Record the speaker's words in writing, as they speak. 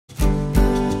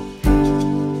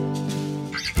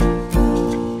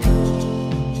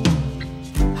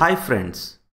Hi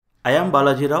friends, I am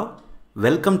Balaji Rao.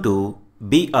 Welcome to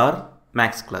BR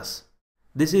Max class.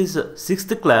 This is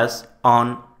 6th class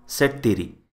on set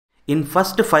theory. In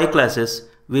first 5 classes,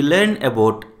 we learned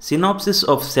about synopsis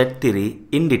of set theory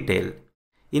in detail.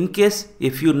 In case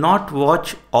if you not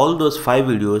watch all those 5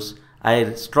 videos,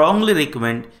 I strongly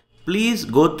recommend please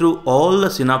go through all the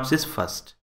synopsis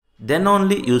first. Then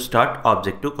only you start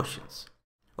objective questions.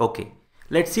 Okay,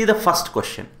 let's see the first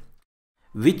question.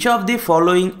 Which of the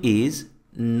following is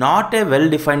not a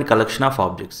well-defined collection of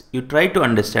objects? You try to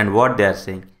understand what they are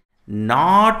saying.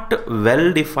 Not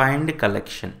well-defined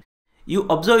collection. You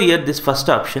observe here this first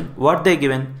option. What they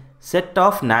given? Set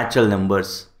of natural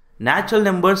numbers. Natural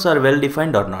numbers are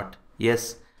well-defined or not?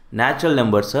 Yes, natural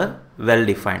numbers are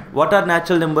well-defined. What are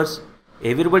natural numbers?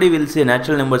 Everybody will say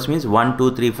natural numbers means 1,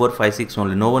 2, 3, 4, 5, 6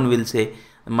 only. No one will say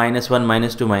 -1,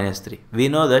 -2, -3. We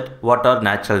know that what are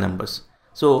natural numbers.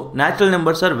 So natural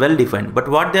numbers are well defined, but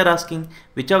what they are asking,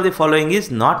 which of the following is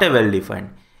not a well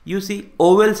defined? You see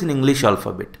vowels in English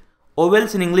alphabet.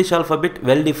 Vowels in English alphabet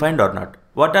well defined or not?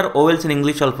 What are vowels in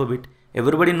English alphabet?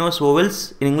 Everybody knows vowels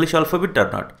in English alphabet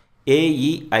or not? A,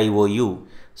 E, I, O, U.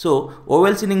 So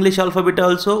vowels in English alphabet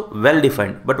also well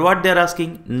defined, but what they are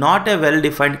asking, not a well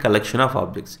defined collection of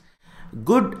objects.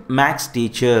 Good maths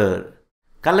teacher.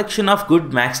 Collection of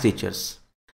good maths teachers.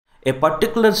 A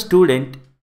particular student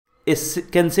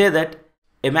can say that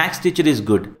a maths teacher is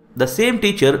good. The same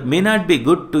teacher may not be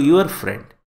good to your friend.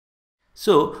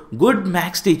 So good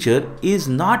maths teacher is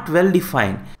not well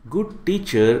defined. Good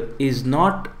teacher is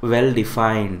not well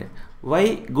defined. Why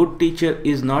good teacher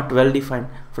is not well defined?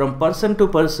 From person to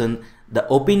person, the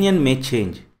opinion may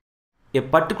change. A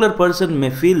particular person may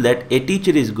feel that a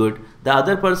teacher is good. The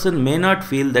other person may not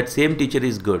feel that same teacher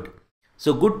is good.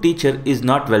 So good teacher is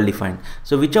not well defined.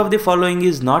 So which of the following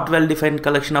is not well defined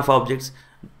collection of objects?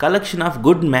 Collection of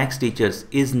good maths teachers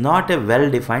is not a well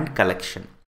defined collection.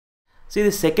 See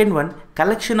the second one,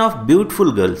 collection of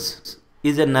beautiful girls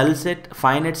is a null set,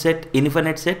 finite set,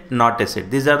 infinite set, not a set.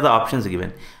 These are the options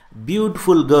given.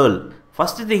 Beautiful girl.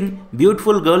 First thing,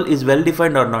 beautiful girl is well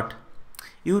defined or not?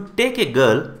 You take a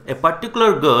girl, a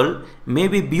particular girl may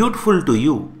be beautiful to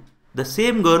you. The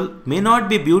same girl may not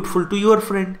be beautiful to your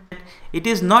friend. It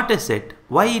is not a set.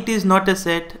 Why it is not a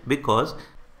set? Because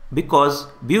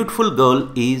beautiful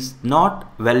girl is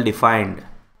not well defined.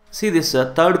 See this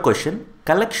third question.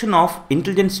 Collection of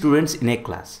intelligent students in a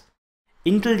class.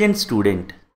 Intelligent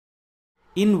student.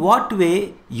 In what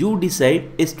way you decide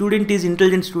a student is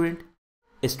intelligent student?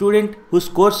 A student who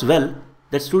scores well,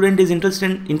 that student is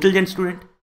intelligent student.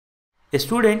 A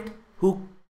student who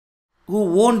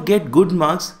won't get good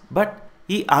marks but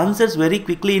he answers very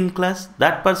quickly in class,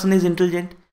 that person is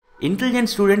intelligent. Intelligent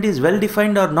student is well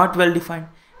defined or not well defined?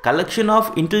 Collection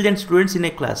of intelligent students in a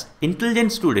class.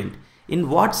 Intelligent student. In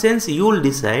what sense you will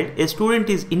decide a student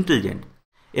is intelligent?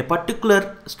 A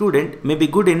particular student may be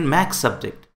good in maths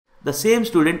subject. The same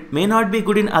student may not be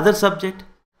good in other subject.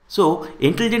 So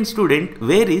intelligent student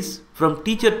varies from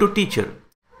teacher to teacher,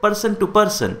 person to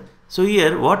person. So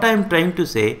here what I am trying to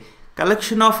say,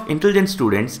 collection of intelligent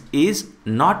students is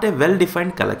not a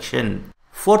well-defined collection.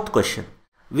 Fourth question.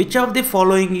 Which of the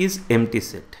following is empty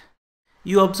set?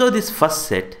 You observe this first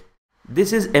set.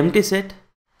 This is empty set.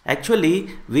 Actually,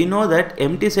 we know that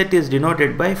empty set is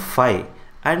denoted by phi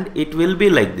and it will be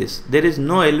like this. There is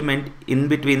no element in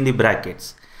between the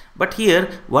brackets. But here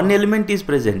one element is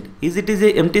present. Is it an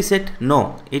empty set?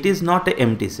 No, it is not an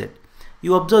empty set.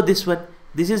 You observe this one.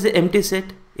 This is an empty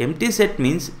set. Empty set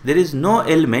means there is no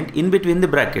element in between the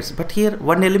brackets, but here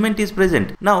one element is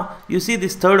present. Now you see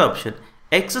this third option.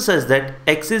 X says that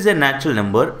X is a natural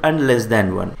number and less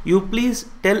than 1. You please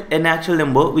tell a natural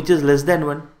number which is less than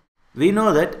 1. We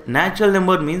know that natural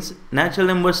number means natural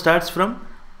number starts from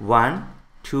 1,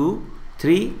 2,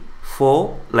 3,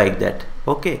 4 like that.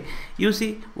 Okay. You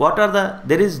see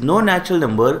there is no natural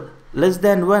number less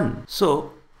than 1.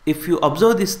 So if you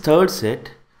observe this third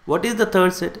set, what is the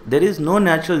third set? There is no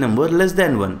natural number less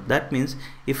than 1. That means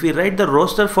if we write the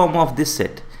roster form of this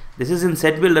set, this is in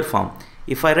set builder form.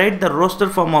 If I write the roster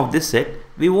form of this set,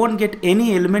 we won't get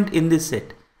any element in this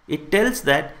set. It tells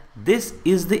that this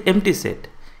is the empty set.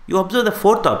 You observe the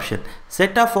fourth option,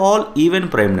 set of all even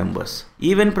prime numbers.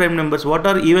 Even prime numbers, what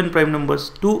are even prime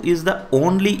numbers? 2 is the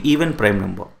only even prime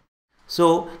number.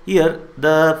 So here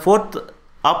the fourth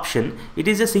option, it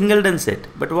is a singleton set,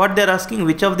 but what they are asking,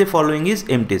 which of the following is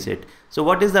empty set? So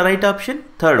what is the right option?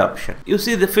 Third option. You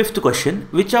see the fifth question,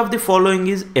 which of the following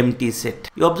is empty set?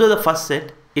 You observe the first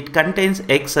set, it contains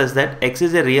x as that x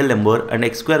is a real number and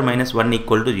x square minus 1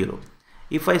 equal to 0.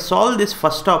 If I solve this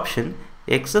first option,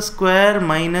 x square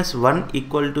minus 1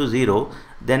 equal to 0,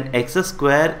 then x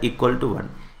square equal to 1.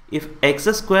 If x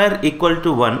square equal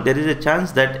to 1, there is a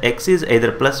chance that x is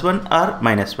either plus 1 or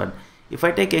minus 1. If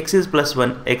I take x is plus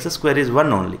 1, x square is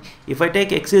 1 only. If I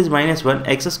take x is minus 1,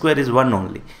 x square is 1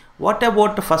 only. What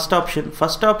about the first option?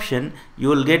 First option you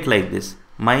will get like this,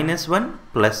 minus 1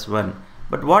 plus 1.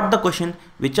 But what the question,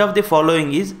 which of the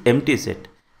following is empty set?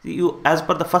 As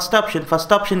per the first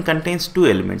option contains 2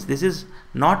 elements. This is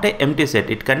not an empty set,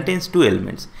 it contains 2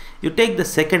 elements. You take the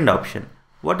second option.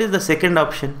 What is the second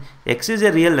option? X is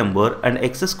a real number and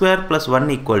x square plus 1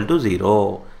 equal to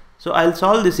 0. So I'll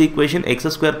solve this equation, x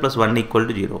square plus 1 equal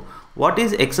to 0. What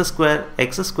is x square?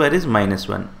 X square is minus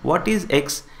 1. What is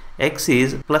x? X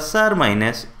is plus or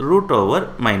minus root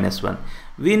over minus 1.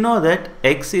 We know that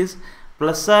x is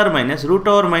plus or minus root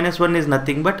over minus 1 is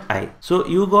nothing but I. So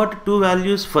you got 2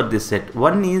 values for this set.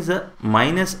 One is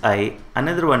minus I,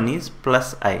 another one is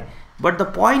plus I. But the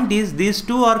point is these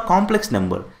two are complex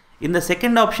number. In the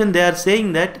second option they are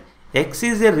saying that x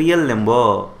is a real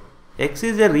number. X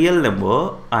is a real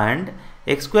number and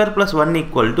x square plus 1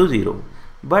 equal to 0.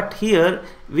 But here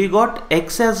we got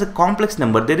x as a complex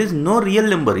number. There is no real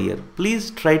number here.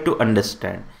 Please try to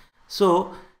understand.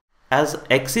 So as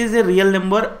x is a real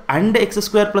number and x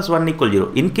square plus 1 equal to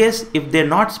 0. In case if they are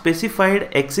not specified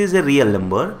x is a real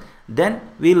number, then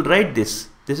we will write this.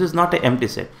 This is not an empty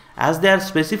set. As they are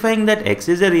specifying that x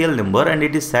is a real number and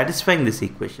it is satisfying this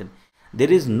equation.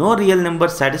 There is no real number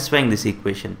satisfying this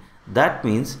equation. That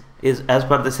means is as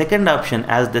per the second option,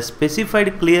 as they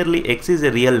specified clearly x is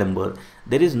a real number,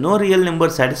 there is no real number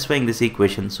satisfying this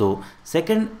equation. So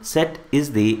second set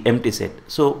is the empty set.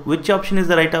 So which option is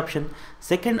the right option?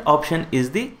 Second option is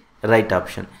the right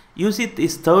option. You see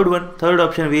this third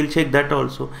option, we will check that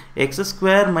also. X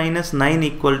square minus 9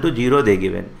 equal to 0 they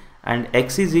given, and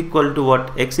x is equal to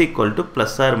what? X equal to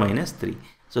plus or minus 3.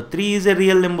 So 3 is a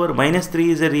real number, minus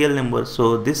 3 is a real number.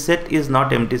 So this set is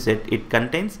not empty set. It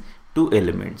contains 2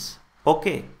 elements.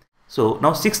 Okay. So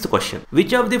now sixth question.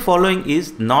 Which of the following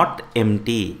is not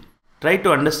empty? Try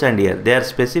to understand here. They are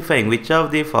specifying which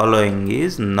of the following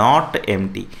is not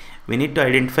empty. We need to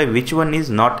identify which one is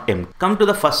not empty. Come to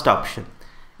the first option.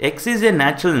 X is a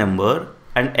natural number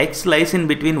and x lies in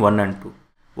between 1 and 2.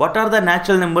 What are the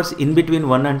natural numbers in between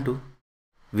 1 and 2?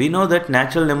 We know that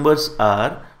natural numbers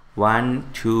are 1,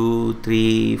 2,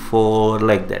 3, 4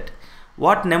 like that.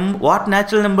 What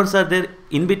natural numbers are there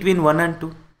in between 1 and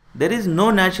 2? There is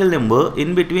no natural number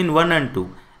in between 1 and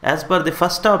 2. As per the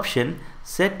first option,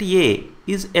 set A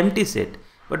is empty set.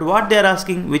 But what they are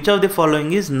asking, which of the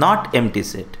following is not empty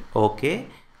set? Okay,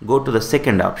 go to the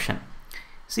second option.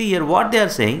 See here what they are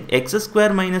saying, x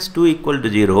square minus 2 equal to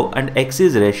 0 and x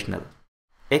is rational.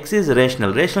 X is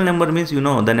rational. Rational number means you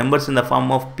know the numbers in the form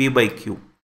of p by q.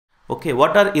 Okay,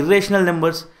 what are irrational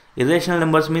numbers? Irrational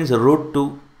numbers means root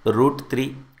 2, root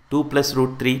 3, 2 plus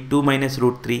root 3, 2 minus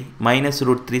root 3, minus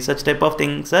root 3, such type of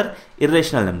things are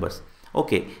irrational numbers.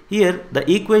 Okay, here the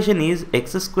equation is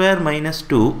x square minus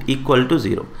 2 equal to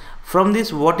 0. From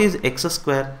this, what is x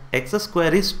square? X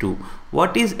square is 2.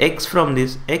 What is x from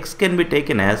this? X can be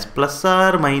taken as plus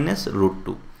or minus root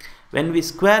 2. When we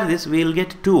square this, we will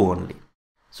get 2 only.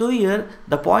 So here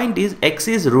the point is x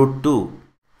is root 2.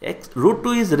 Root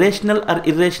 2 is rational or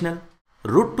irrational?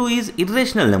 Root 2 is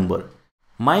irrational number.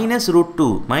 Minus root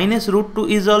 2. Minus root 2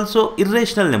 is also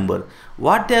irrational number.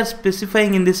 What they are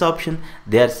specifying in this option?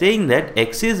 They are saying that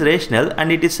x is rational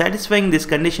and it is satisfying this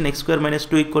condition x square minus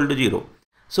 2 equal to 0.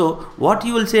 So what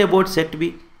you will say about set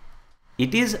B?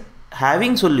 It is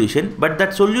having solution, but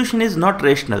that solution is not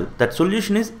rational. That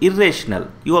solution is irrational.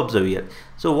 You observe here.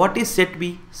 So what is set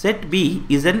B? Set B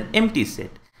is an empty set.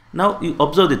 Now you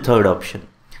observe the third option.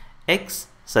 X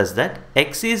such that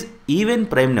x is even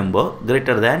prime number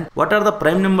greater than, what are the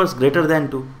prime numbers greater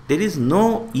than 2? There is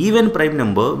no even prime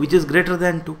number which is greater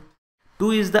than 2.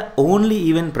 2 is the only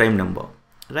even prime number,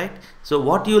 right? So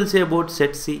what you will say about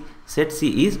set C? Set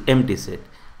C is empty set.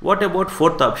 What about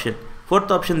fourth option?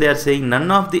 Fourth option, they are saying none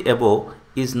of the above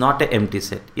is not an empty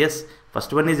set. Yes,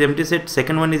 first one is empty set,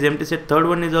 second one is empty set, third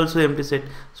one is also empty set.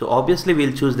 So obviously we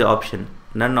will choose the option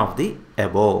none of the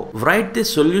above. Write the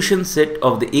solution set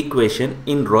of the equation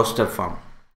in roster form.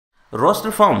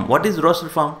 Roster form, what is roster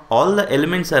form? All the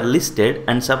elements are listed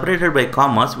and separated by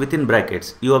commas within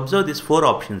brackets. You observe these 4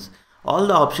 options. All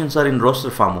the options are in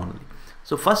roster form only.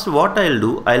 So first what I will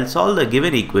do, I will solve the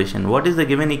given equation. What is the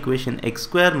given equation? X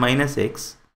square minus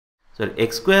x,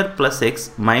 x square plus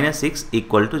x minus 6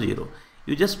 equal to 0.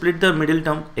 You just split the middle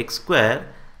term, x square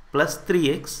plus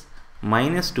 3x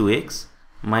minus 2x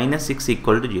minus 6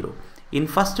 equal to 0. In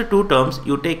first two terms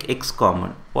you take x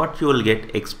common, what you will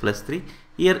get? X plus 3.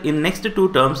 Here in next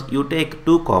two terms you take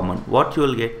 2 common, what you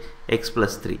will get? X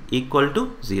plus 3 equal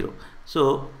to 0.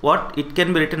 So what it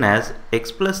can be written as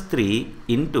x plus 3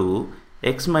 into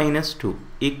x minus 2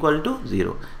 equal to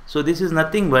 0. So this is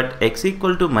nothing but x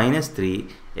equal to minus 3,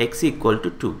 x equal to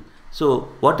 2. So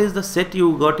what is the set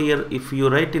you got here? If you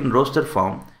write in roster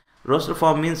form, roster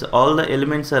form means all the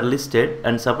elements are listed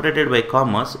and separated by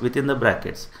commas within the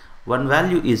brackets. One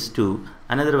value is 2,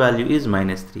 another value is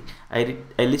minus 3. I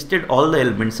listed all the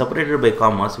elements separated by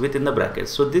commas within the brackets.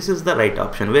 So this is the right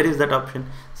option. Where is that option?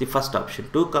 See, first option,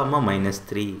 2 comma minus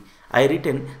 3. I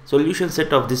written solution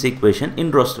set of this equation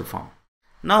in roster form.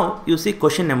 Now you see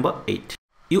question number 8.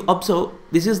 You observe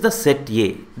this is the set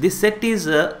A. This set is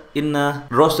in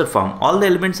roster form. All the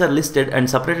elements are listed and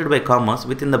separated by commas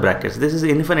within the brackets. This is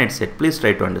infinite set. Please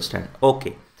try to understand.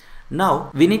 Okay.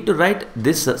 Now we need to write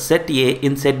this set A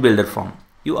in set builder form.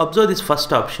 You observe this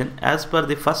first option. As per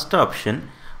the first option,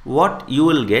 what you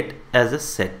will get as a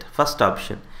set? First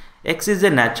option, x is a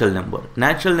natural number.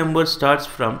 Natural number starts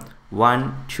from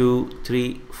 1, 2,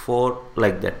 3, 4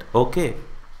 like that. Okay.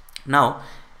 Now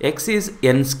x is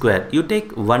n square. You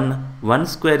take 1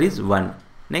 square is 1.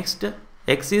 Next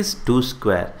x is 2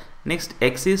 square. Next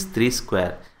x is 3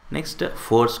 square. Next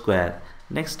 4 square.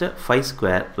 Next 5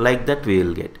 square. Like that we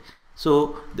will get.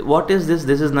 So what is this?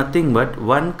 This is nothing but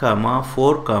 1 comma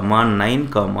 4 comma 9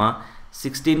 comma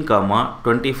 16 comma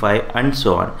 25 and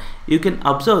so on. You can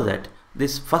observe that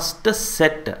this first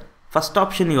set, first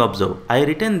option you observe, I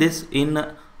written this in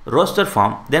roster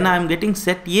form, then I am getting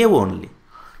set A only.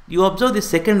 You observe the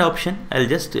second option. I'll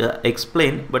just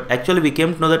explain, but actually we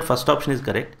came to know that first option is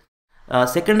correct.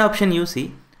 Second option, you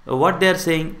see what they are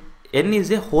saying, n is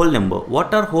a whole number.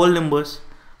 What are whole numbers?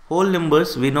 Whole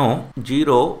numbers we know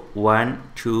 0, 1,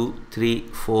 2, 3,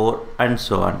 4 and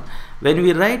so on. When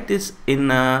we write this in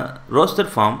roster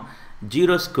form,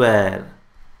 0 square,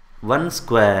 1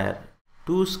 square,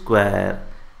 2 square,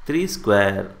 3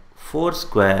 square, 4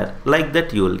 square, like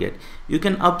that you will get. You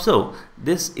can observe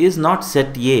this is not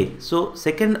set A. So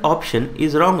second option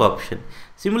is wrong option.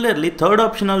 Similarly, third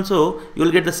option also you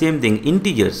will get the same thing.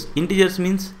 Integers. Integers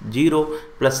means 0,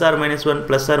 plus or minus 1,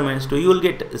 plus or minus 2. You will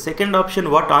get second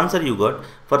option what answer you got.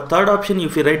 For third option,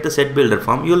 if you write the set builder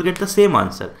form, you will get the same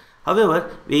answer. However,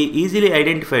 we easily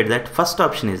identified that first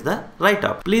option is the right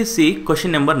option. Please see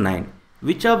question number 9.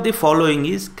 Which of the following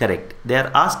is correct? They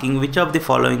are asking which of the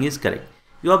following is correct.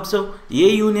 You observe A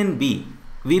union B.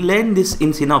 We learned this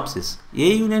in synopsis.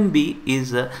 A union B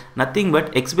is nothing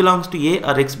but x belongs to A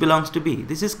or x belongs to B.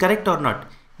 This is correct or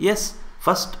not? Yes,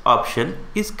 first option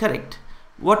is correct.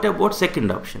 What about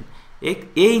second option? A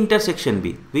intersection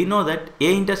B. We know that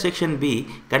A intersection B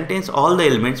contains all the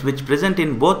elements which present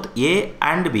in both A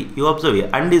and B. You observe here,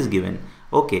 and is given.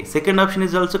 Okay, second option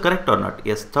is also correct or not?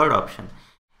 Yes, third option.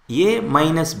 A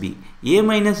minus B. A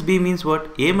minus B means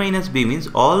what? A minus B means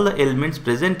all the elements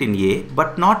present in A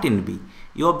but not in B.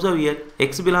 You observe here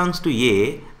x belongs to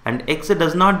A and x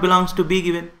does not belongs to B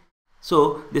given.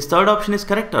 So this third option is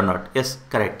correct or not? Yes,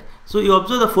 correct. So you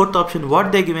observe the fourth option,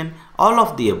 what they given? All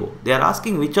of the above. They are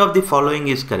asking which of the following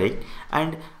is correct,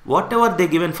 and whatever they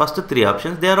given first three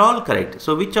options, they are all correct.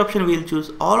 So which option we will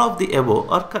choose? All of the above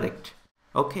are correct.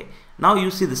 Okay. Now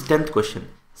you see this 10th question.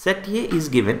 Set A is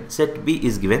given, set B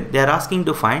is given. They are asking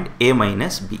to find A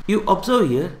minus B. You observe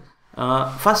here.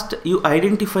 First you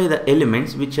identify the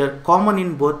elements which are common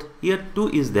in both. Here 2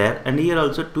 is there and here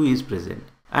also 2 is present,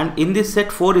 and in this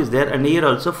set 4 is there and here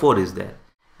also 4 is there.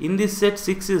 In this set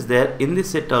 6 is there, in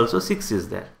this set also 6 is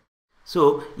there.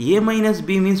 So A minus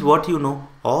B means what? You know,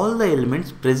 all the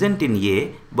elements present in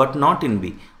A but not in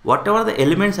B. Whatever the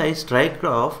elements I strike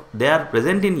off, they are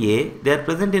present in A, they are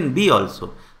present in B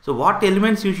also. So what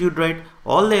elements you should write?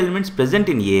 All the elements present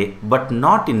in A but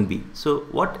not in B. So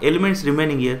what elements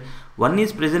remaining here? 1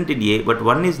 is present in A but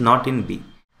 1 is not in B.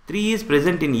 3 is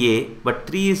present in A but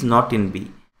 3 is not in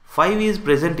B. 5 is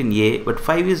present in A but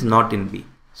 5 is not in B.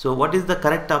 So what is the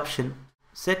correct option?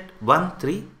 Set 1,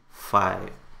 3, 5.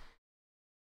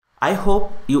 I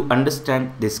hope you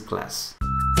understand this class.